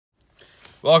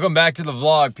Welcome back to the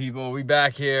vlog, people. We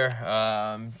back here.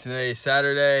 Today is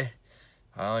Saturday.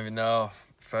 I don't even know.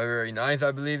 February 9th,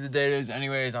 I believe the date is.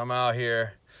 Anyways, I'm out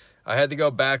here. I had to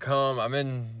go back home. I'm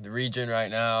in the region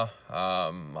right now,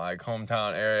 my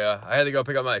hometown area. I had to go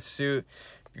pick up my suit.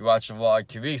 If you watched the vlog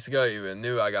 2 weeks ago, you even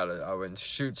knew I went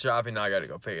shoot shopping. Now I got to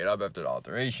go pick it up after the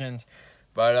alterations.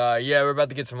 But yeah, we're about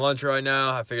to get some lunch right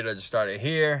now. I figured I'd just start it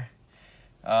here.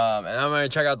 And I'm gonna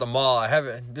check out the mall.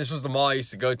 This was the mall I used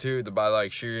to go to buy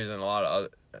like shoes and a lot of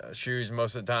other shoes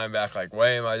most of the time back like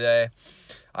way in my day.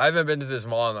 I haven't been to this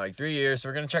mall in like 3 years, so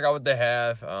we're gonna check out what they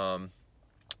have. I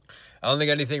don't think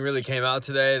anything really came out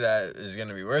today that is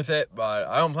gonna be worth it, but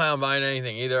I don't plan on buying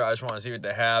anything either. I just want to see what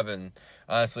they have, and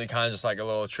honestly, kind of just like a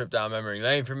little trip down memory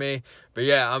lane for me. But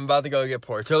yeah, I'm about to go get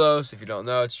Portillo's. If you don't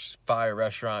know, it's just a fire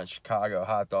restaurant, Chicago,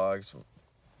 hot dogs,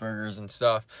 burgers and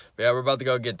stuff. But yeah, we're about to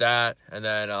go get that, and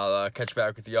then I'll catch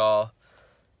back with y'all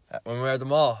when we're at the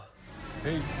mall.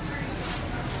 Peace.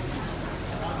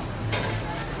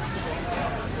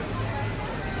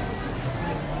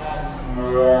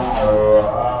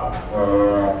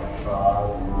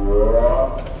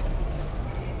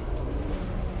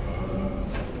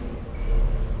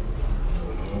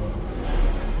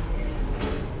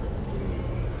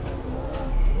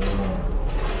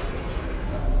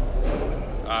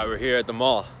 We're here at the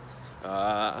mall.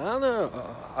 I don't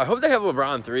know. I hope they have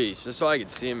LeBron 3s just so I can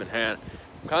see them in hand.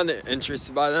 I'm kind of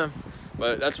interested by them,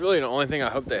 but that's really the only thing I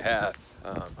hope they have.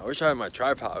 I wish I had my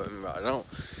tripod with me, but I don't.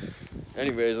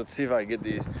 Anyways, let's see if I can get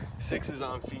these 6s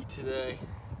on feet today.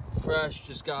 Fresh,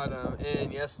 just got them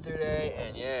in yesterday,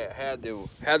 and yeah, had to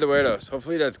wear those.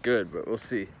 Hopefully that's good, but we'll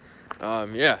see.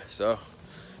 Yeah, so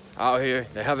out here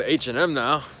they have an H&M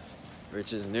now,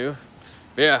 which is new.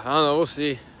 But yeah, I don't know, we'll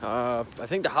see. I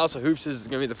think the House of Hoops is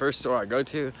gonna be the first store I go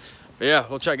to. But yeah,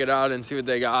 we'll check it out and see what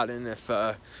they got, and if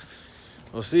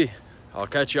we'll see. I'll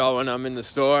catch y'all when I'm in the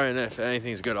store, and if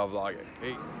anything's good, I'll vlog it.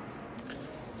 Peace.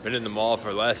 Been in the mall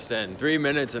for less than 3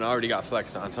 minutes and already got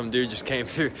flexed on. Some dude just came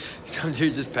through. Some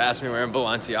dude just passed me wearing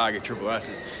Balenciaga Triple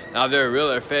S's. Now if they're real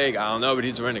or fake, I don't know, but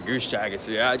he's wearing a goose jacket.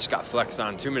 So yeah, I just got flexed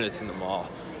on 2 minutes in the mall,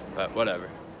 but whatever.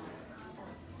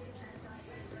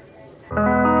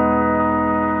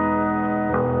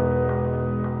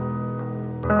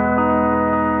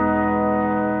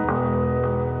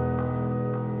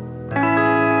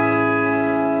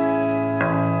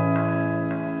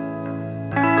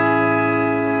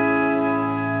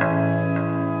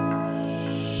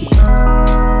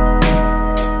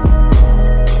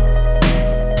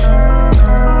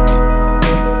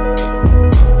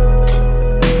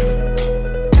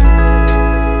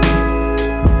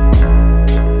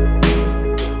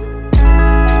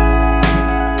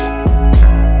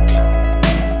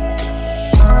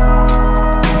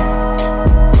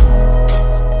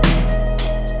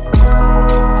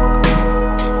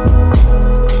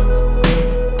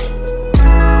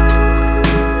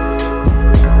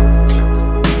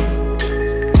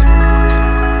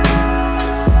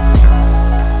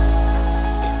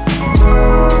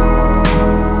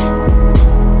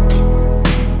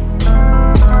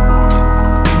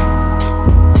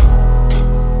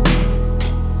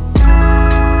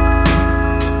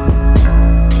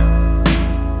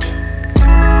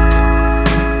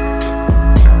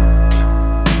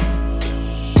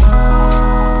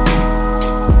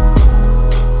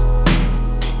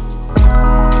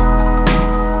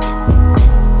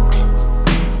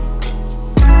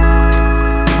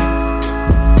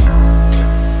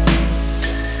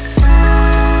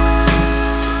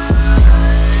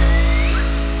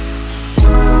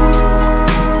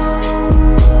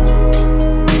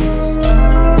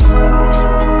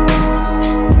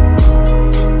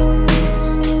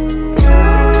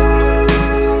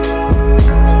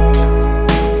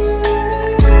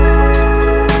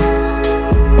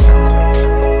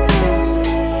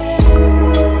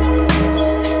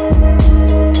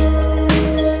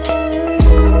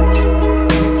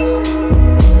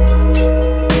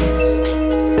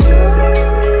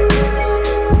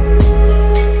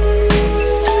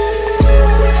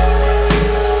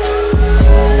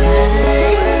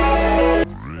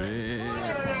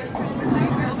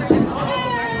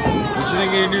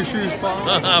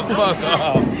 Fuck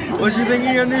off. What you think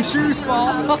of your new shoes,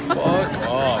 Paul? Fuck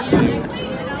off, dude.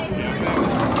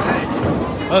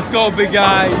 Let's go, big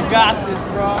guy. You got this,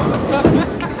 bro.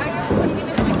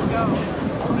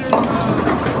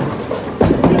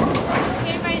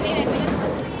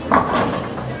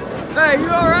 Hey, you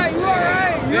alright? You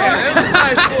alright? You alright? That's a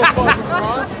nice little fucking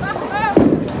run.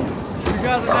 We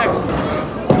got the next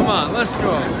one. Come on, let's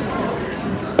go.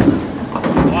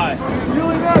 Why? You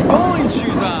only got bowling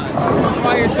shoes on. That's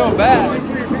why you're so bad.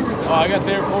 Oh, I got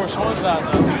the Air Force Ones on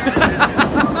though.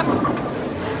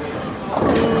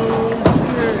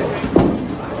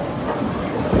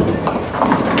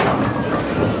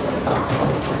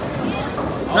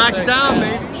 Knock it down,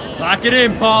 baby. Lock it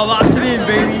in, Paul. Lock it in,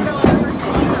 baby.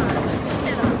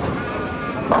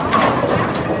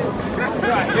 Dude,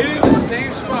 I hit it in the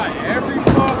same spot every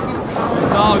fucking time.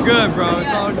 It's all good, bro.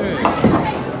 It's all good.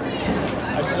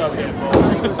 I suck at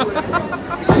bowling.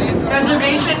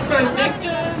 Reservation for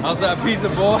Victor. How's that pizza,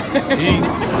 boy?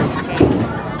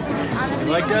 You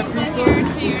like that pizza? 2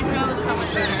 years ago was so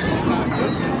much better.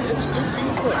 It's good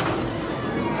pizza.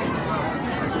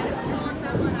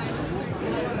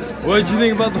 What did you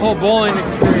think about the whole bowling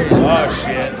experience? Oh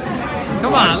shit.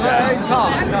 Come on, let me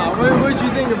talk. What did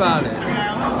you think about it?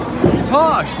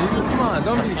 Talk, dude. Come on,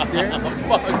 don't be scared.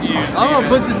 Fuck you. I'm gonna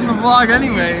put this in the vlog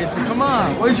anyway, so come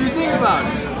on. What did you think about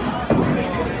it?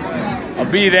 I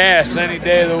beat ass any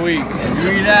day of the week.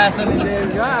 You eat ass any day of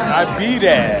the week. I beat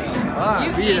ass.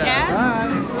 You beat ass?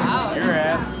 Wow. Your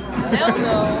ass. Hell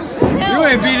no. You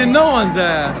ain't beating no one's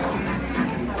ass.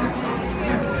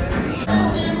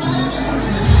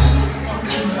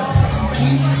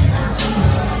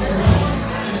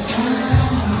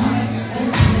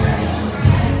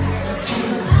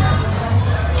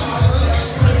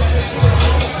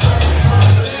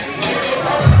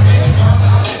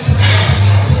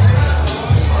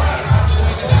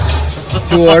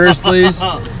 2 orders, please.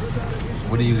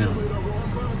 What are you gonna?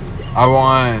 I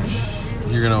want.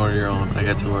 You're gonna order your own. I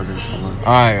got 2 orders. Hold on. All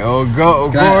right, oh go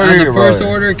On order the your first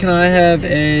brother. order, can I have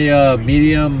a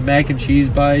medium mac and cheese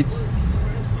bites?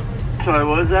 Sorry,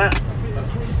 what is that?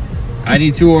 I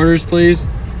need 2 orders, please.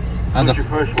 On What's your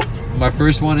first one? my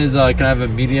first one is can I have a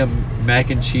medium mac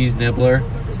and cheese nibbler?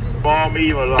 Small,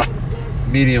 medium, or large?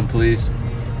 Medium, please.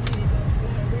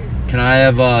 Can I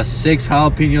have 6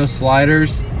 jalapeno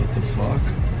sliders? What the fuck?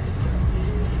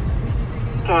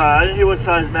 Sorry, I didn't hear what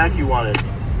size Mac you wanted.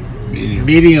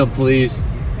 Medium, please.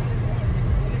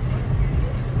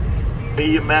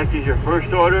 Medium Mac is your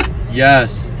first order?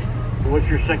 Yes. What's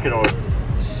your second order?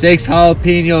 6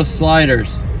 jalapeno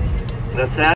sliders. That's that?